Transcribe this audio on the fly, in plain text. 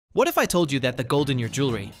What if I told you that the gold in your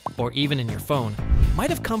jewelry, or even in your phone, might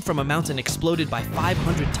have come from a mountain exploded by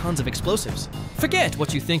 500 tons of explosives? Forget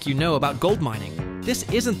what you think you know about gold mining. This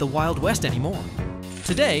isn't the Wild West anymore.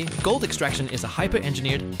 Today, gold extraction is a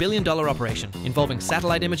hyper-engineered billion-dollar operation involving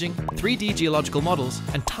satellite imaging, 3D geological models,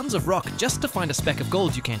 and tons of rock just to find a speck of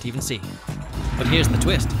gold you can't even see. But here's the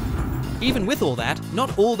twist. Even with all that,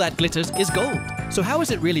 not all that glitters is gold. So how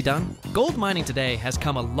is it really done? Gold mining today has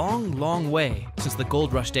come a long, long way since the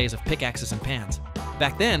gold rush days of pickaxes and pans.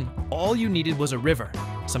 Back then, all you needed was a river,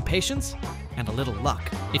 some patience, and a little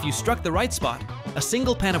luck. If you struck the right spot, a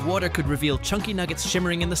single pan of water could reveal chunky nuggets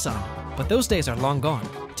shimmering in the sun. But those days are long gone.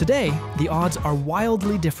 Today, the odds are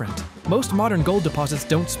wildly different. Most modern gold deposits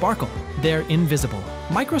don't sparkle. They're invisible.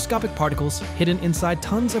 Microscopic particles hidden inside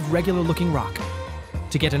tons of regular-looking rock.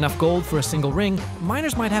 To get enough gold for a single ring,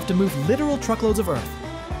 miners might have to move literal truckloads of earth.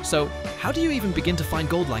 So, how do you even begin to find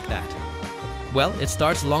gold like that? Well, it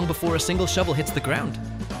starts long before a single shovel hits the ground.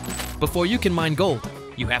 Before you can mine gold,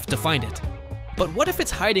 you have to find it. But what if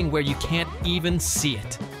it's hiding where you can't even see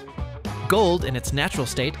it? Gold, in its natural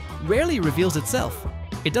state, rarely reveals itself.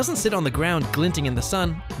 It doesn't sit on the ground glinting in the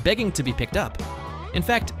sun, begging to be picked up. In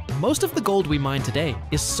fact, most of the gold we mine today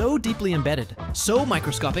is so deeply embedded, so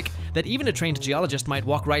microscopic, that even a trained geologist might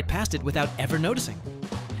walk right past it without ever noticing.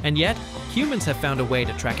 And yet, humans have found a way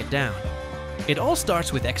to track it down. It all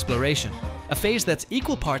starts with exploration, a phase that's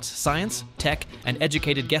equal parts science, tech, and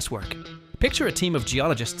educated guesswork. Picture a team of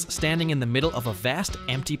geologists standing in the middle of a vast,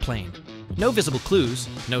 empty plain. No visible clues,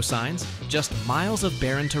 no signs, just miles of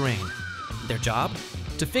barren terrain. Their job?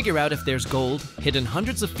 To figure out if there's gold hidden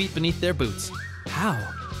hundreds of feet beneath their boots. How?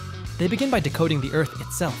 They begin by decoding the Earth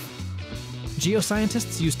itself.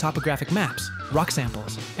 Geoscientists use topographic maps, rock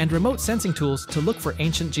samples, and remote sensing tools to look for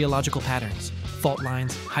ancient geological patterns, fault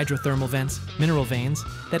lines, hydrothermal vents, mineral veins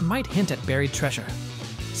that might hint at buried treasure.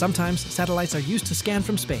 Sometimes satellites are used to scan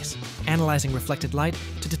from space, analyzing reflected light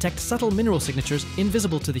to detect subtle mineral signatures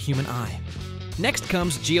invisible to the human eye. Next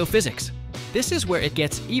comes geophysics. This is where it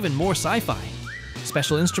gets even more sci-fi.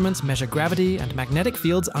 Special instruments measure gravity and magnetic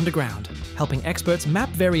fields underground, helping experts map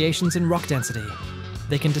variations in rock density.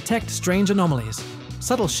 They can detect strange anomalies,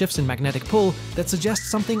 subtle shifts in magnetic pull that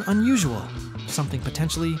suggest something unusual, something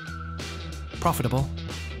potentially profitable.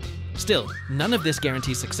 Still, none of this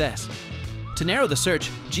guarantees success. To narrow the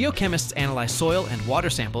search, geochemists analyze soil and water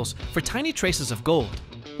samples for tiny traces of gold,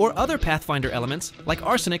 or other pathfinder elements like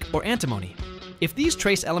arsenic or antimony. If these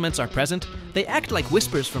trace elements are present, they act like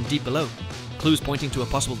whispers from deep below, clues pointing to a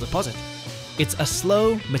possible deposit. It's a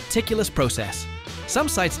slow, meticulous process. Some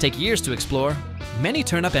sites take years to explore, many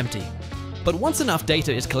turn up empty. But once enough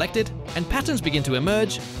data is collected and patterns begin to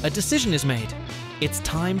emerge, a decision is made. It's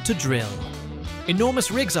time to drill.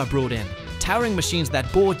 Enormous rigs are brought in, towering machines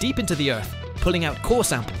that bore deep into the earth, pulling out core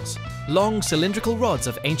samples, long cylindrical rods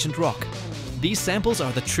of ancient rock. These samples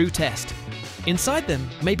are the true test. Inside them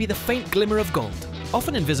may be the faint glimmer of gold,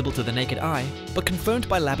 often invisible to the naked eye, but confirmed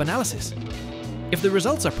by lab analysis. If the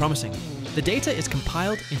results are promising, the data is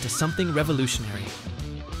compiled into something revolutionary.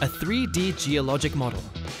 A 3D geologic model.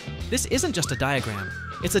 This isn't just a diagram,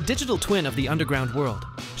 it's a digital twin of the underground world,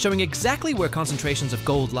 showing exactly where concentrations of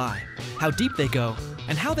gold lie, how deep they go,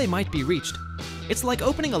 and how they might be reached. It's like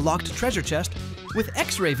opening a locked treasure chest with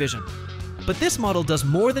X-ray vision. But this model does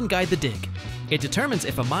more than guide the dig. It determines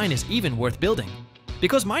if a mine is even worth building.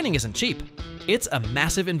 Because mining isn't cheap, it's a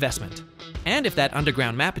massive investment. And if that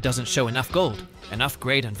underground map doesn't show enough gold, enough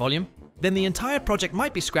grade and volume, then the entire project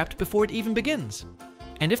might be scrapped before it even begins.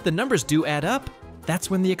 And if the numbers do add up, that's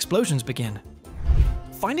when the explosions begin.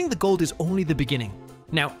 Finding the gold is only the beginning.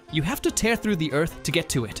 Now, you have to tear through the earth to get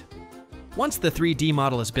to it. Once the 3D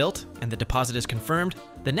model is built and the deposit is confirmed,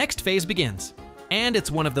 the next phase begins. And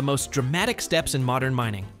it's one of the most dramatic steps in modern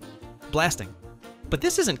mining: blasting. But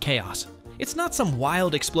this isn't chaos. It's not some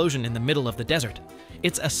wild explosion in the middle of the desert.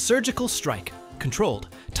 It's a surgical strike, controlled,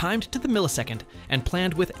 timed to the millisecond, and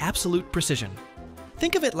planned with absolute precision.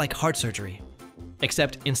 Think of it like heart surgery.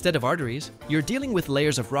 Except instead of arteries, you're dealing with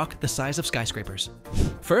layers of rock the size of skyscrapers.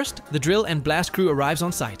 First, the drill and blast crew arrives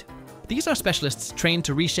on site. These are specialists trained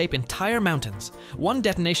to reshape entire mountains, one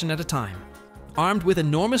detonation at a time. Armed with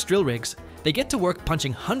enormous drill rigs, they get to work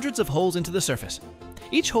punching hundreds of holes into the surface.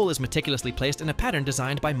 Each hole is meticulously placed in a pattern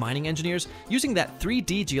designed by mining engineers using that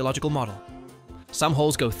 3D geological model. Some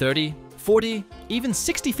holes go 30, 40, even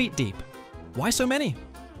 60 feet deep. Why so many?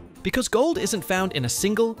 Because gold isn't found in a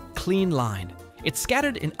single, clean line. It's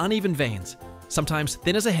scattered in uneven veins, sometimes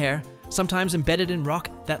thin as a hair, sometimes embedded in rock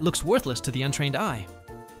that looks worthless to the untrained eye.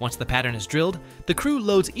 Once the pattern is drilled, the crew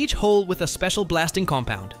loads each hole with a special blasting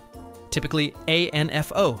compound, typically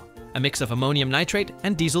ANFO, a mix of ammonium nitrate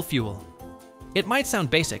and diesel fuel. It might sound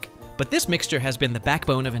basic, but this mixture has been the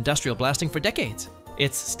backbone of industrial blasting for decades.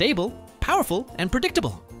 It's stable, powerful, and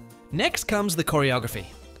predictable. Next comes the choreography.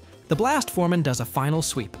 The blast foreman does a final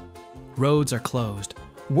sweep. Roads are closed.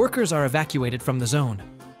 Workers are evacuated from the zone.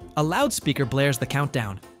 A loudspeaker blares the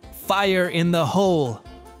countdown. Fire in the hole!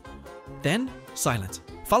 Then, silence,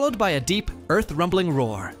 followed by a deep, earth-rumbling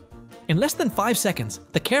roar. In less than 5 seconds,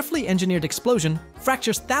 the carefully engineered explosion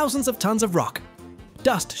fractures thousands of tons of rock.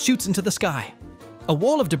 Dust shoots into the sky. A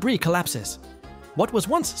wall of debris collapses. What was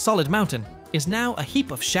once solid mountain is now a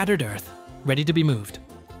heap of shattered earth, ready to be moved.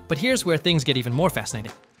 But here's where things get even more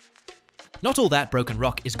fascinating. Not all that broken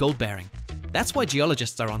rock is gold-bearing. That's why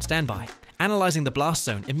geologists are on standby, analyzing the blast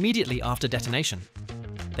zone immediately after detonation.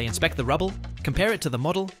 They inspect the rubble, compare it to the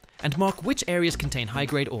model, and mark which areas contain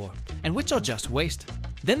high-grade ore, and which are just waste.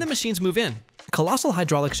 Then the machines move in. Colossal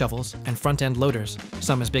hydraulic shovels and front-end loaders,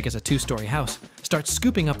 some as big as a 2-story house, start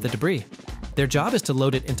scooping up the debris. Their job is to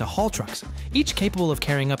load it into haul trucks, each capable of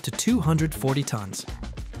carrying up to 240 tons.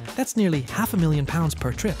 That's nearly 500,000 pounds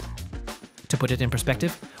per trip. To put it in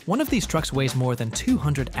perspective, one of these trucks weighs more than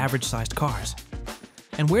 200 average-sized cars.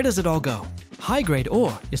 And where does it all go? High-grade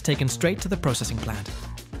ore is taken straight to the processing plant.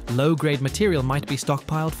 Low-grade material might be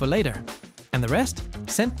stockpiled for later, and the rest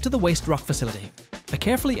sent to the waste rock facility, a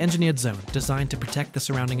carefully engineered zone designed to protect the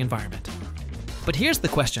surrounding environment. But here's the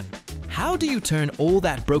question. How do you turn all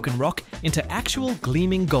that broken rock into actual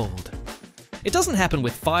gleaming gold? It doesn't happen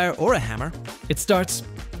with fire or a hammer. It starts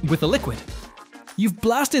with a liquid. You've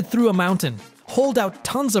blasted through a mountain, hauled out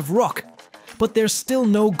tons of rock, but there's still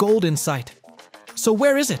no gold in sight. So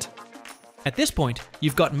where is it? At this point,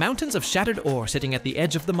 you've got mountains of shattered ore sitting at the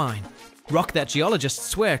edge of the mine, rock that geologists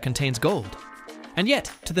swear contains gold. And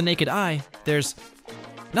yet, to the naked eye, there's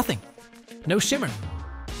nothing. No shimmer,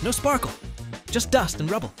 no sparkle, just dust and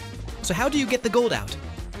rubble. So how do you get the gold out?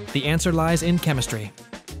 The answer lies in chemistry,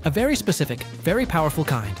 a very specific, very powerful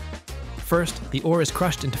kind. First, the ore is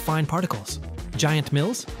crushed into fine particles. Giant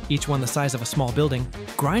mills, each one the size of a small building,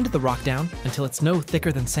 grind the rock down until it's no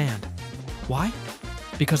thicker than sand. Why?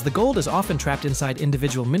 Because the gold is often trapped inside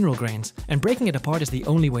individual mineral grains, and breaking it apart is the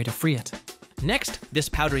only way to free it. Next, this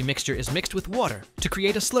powdery mixture is mixed with water to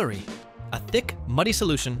create a slurry, a thick, muddy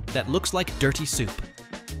solution that looks like dirty soup.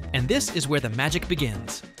 And this is where the magic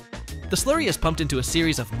begins. The slurry is pumped into a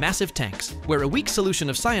series of massive tanks, where a weak solution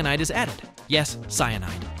of cyanide is added. Yes,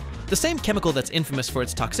 cyanide. The same chemical that's infamous for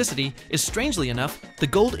its toxicity is, strangely enough, the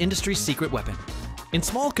gold industry's secret weapon. In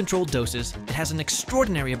small controlled doses, it has an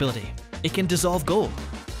extraordinary ability. It can dissolve gold.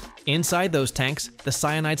 Inside those tanks, the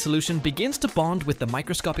cyanide solution begins to bond with the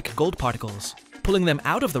microscopic gold particles, pulling them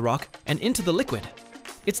out of the rock and into the liquid.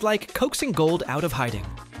 It's like coaxing gold out of hiding.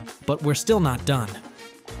 But we're still not done.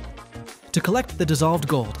 To collect the dissolved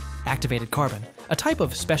gold, activated carbon, a type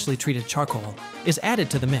of specially treated charcoal, is added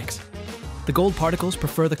to the mix. The gold particles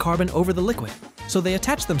prefer the carbon over the liquid, so they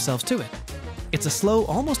attach themselves to it. It's a slow,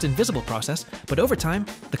 almost invisible process, but over time,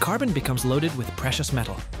 the carbon becomes loaded with precious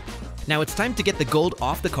metal. Now it's time to get the gold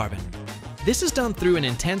off the carbon. This is done through an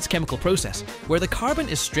intense chemical process where the carbon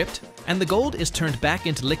is stripped and the gold is turned back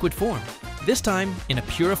into liquid form, this time in a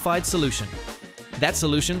purified solution. That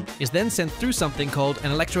solution is then sent through something called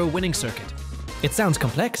an electrowinning circuit. It sounds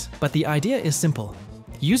complex, but the idea is simple.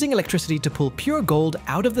 Using electricity to pull pure gold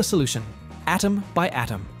out of the solution, atom by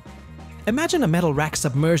atom. Imagine a metal rack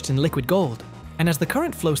submerged in liquid gold, and as the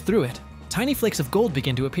current flows through it, tiny flakes of gold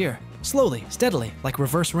begin to appear, slowly, steadily, like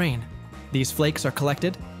reverse rain. These flakes are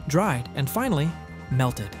collected, dried, and finally,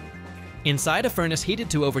 melted. Inside a furnace heated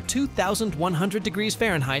to over 2,100 degrees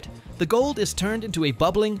Fahrenheit, the gold is turned into a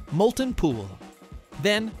bubbling, molten pool.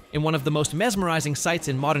 Then, in one of the most mesmerizing sights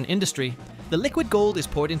in modern industry, the liquid gold is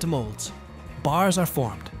poured into molds. Bars are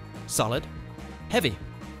formed, solid, heavy,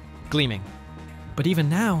 gleaming. But even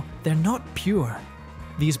now, they're not pure.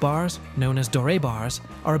 These bars, known as doré bars,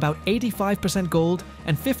 are about 85% gold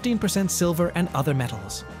and 15% silver and other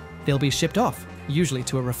metals. They'll be shipped off, usually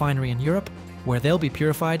to a refinery in Europe, where they'll be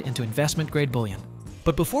purified into investment-grade bullion.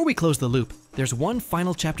 But before we close the loop, there's one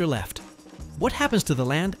final chapter left. What happens to the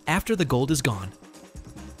land after the gold is gone?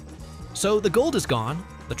 So the gold is gone,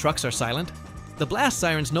 the trucks are silent, the blast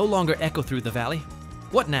sirens no longer echo through the valley.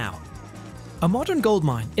 What now? A modern gold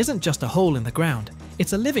mine isn't just a hole in the ground.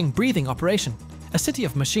 It's a living, breathing operation. A city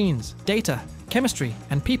of machines, data, chemistry,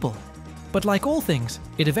 and people. But like all things,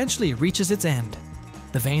 it eventually reaches its end.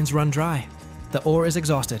 The veins run dry, the ore is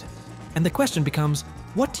exhausted, and the question becomes,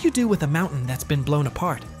 what do you do with a mountain that's been blown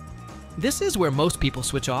apart? This is where most people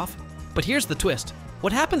switch off, but here's the twist.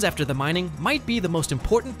 What happens after the mining might be the most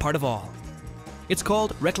important part of all. It's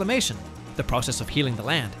called reclamation, the process of healing the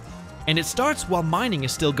land. And it starts while mining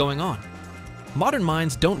is still going on. Modern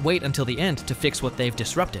mines don't wait until the end to fix what they've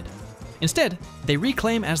disrupted. Instead, they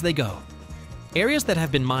reclaim as they go. Areas that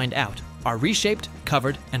have been mined out are reshaped,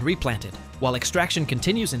 covered, and replanted, while extraction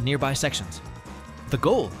continues in nearby sections. The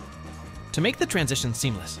goal? To make the transition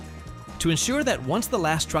seamless. To ensure that once the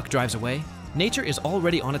last truck drives away, nature is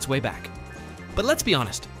already on its way back. But let's be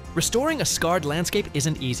honest, restoring a scarred landscape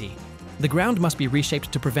isn't easy. The ground must be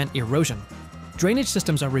reshaped to prevent erosion. Drainage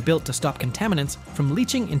systems are rebuilt to stop contaminants from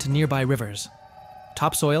leaching into nearby rivers.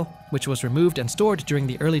 Topsoil, which was removed and stored during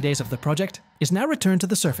the early days of the project, is now returned to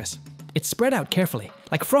the surface. It's spread out carefully,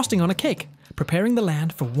 like frosting on a cake, preparing the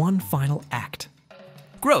land for one final act.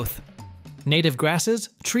 Growth. Native grasses,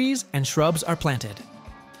 trees, and shrubs are planted.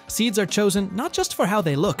 Seeds are chosen not just for how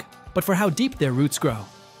they look, but for how deep their roots grow,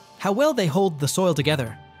 how well they hold the soil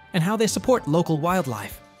together, and how they support local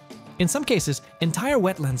wildlife. In some cases, entire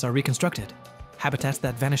wetlands are reconstructed. Habitats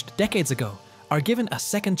that vanished decades ago are given a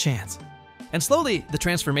second chance. And slowly, the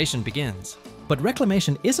transformation begins. But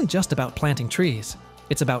reclamation isn't just about planting trees.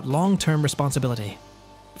 It's about long-term responsibility.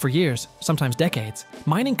 For years, sometimes decades,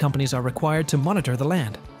 mining companies are required to monitor the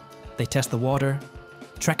land. They test the water,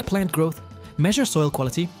 track plant growth, measure soil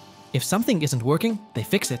quality. If something isn't working, they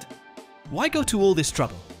fix it. Why go to all this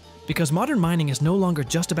trouble? Because modern mining is no longer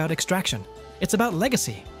just about extraction. It's about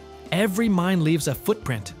legacy. Every mine leaves a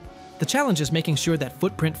footprint. The challenge is making sure that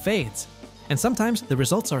footprint fades. And sometimes the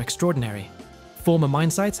results are extraordinary. Former mine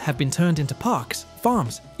sites have been turned into parks,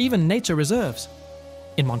 farms, even nature reserves.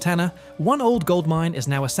 In Montana, one old gold mine is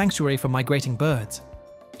now a sanctuary for migrating birds.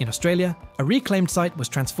 In Australia, a reclaimed site was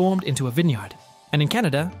transformed into a vineyard. And in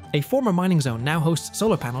Canada, a former mining zone now hosts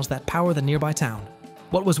solar panels that power the nearby town.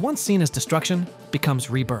 What was once seen as destruction becomes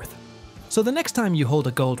rebirth. So the next time you hold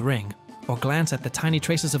a gold ring, or glance at the tiny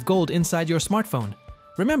traces of gold inside your smartphone,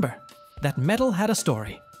 remember that metal had a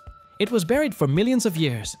story. It was buried for millions of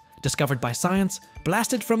years, discovered by science,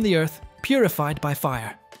 blasted from the earth, purified by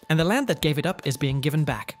fire. And the land that gave it up is being given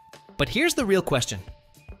back. But here's the real question.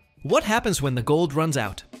 What happens when the gold runs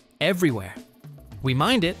out? Everywhere. We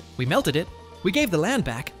mined it, we melted it, we gave the land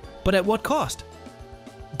back, but at what cost?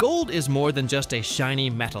 Gold is more than just a shiny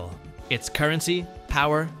metal. It's currency,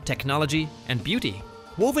 power, technology, and beauty,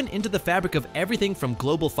 woven into the fabric of everything from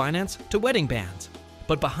global finance to wedding bands.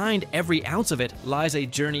 But behind every ounce of it lies a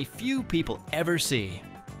journey few people ever see.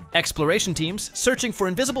 Exploration teams searching for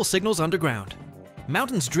invisible signals underground.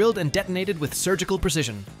 Mountains drilled and detonated with surgical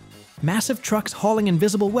precision. Massive trucks hauling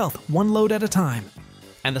invisible wealth one load at a time.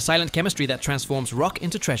 And the silent chemistry that transforms rock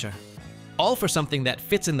into treasure. All for something that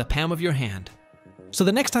fits in the palm of your hand. So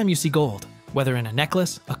the next time you see gold, whether in a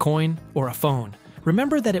necklace, a coin, or a phone,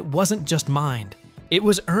 remember that it wasn't just mined. It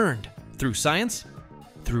was earned through science,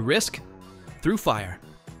 through risk, through fire.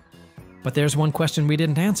 But there's one question we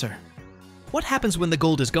didn't answer. What happens when the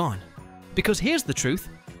gold is gone? Because here's the truth,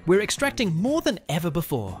 we're extracting more than ever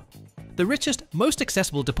before. The richest, most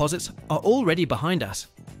accessible deposits are already behind us.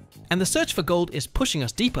 And the search for gold is pushing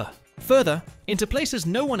us deeper, further, into places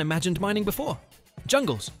no one imagined mining before.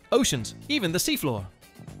 Jungles, oceans, even the seafloor.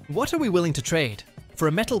 What are we willing to trade for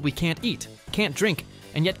a metal we can't eat, can't drink,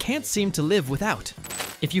 and yet can't seem to live without?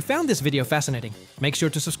 If you found this video fascinating, make sure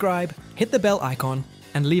to subscribe, hit the bell icon,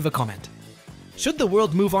 and leave a comment. Should the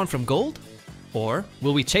world move on from gold? Or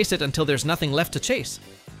will we chase it until there's nothing left to chase?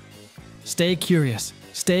 Stay curious,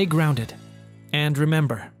 stay grounded, and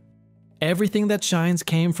remember, everything that shines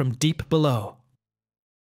came from deep below.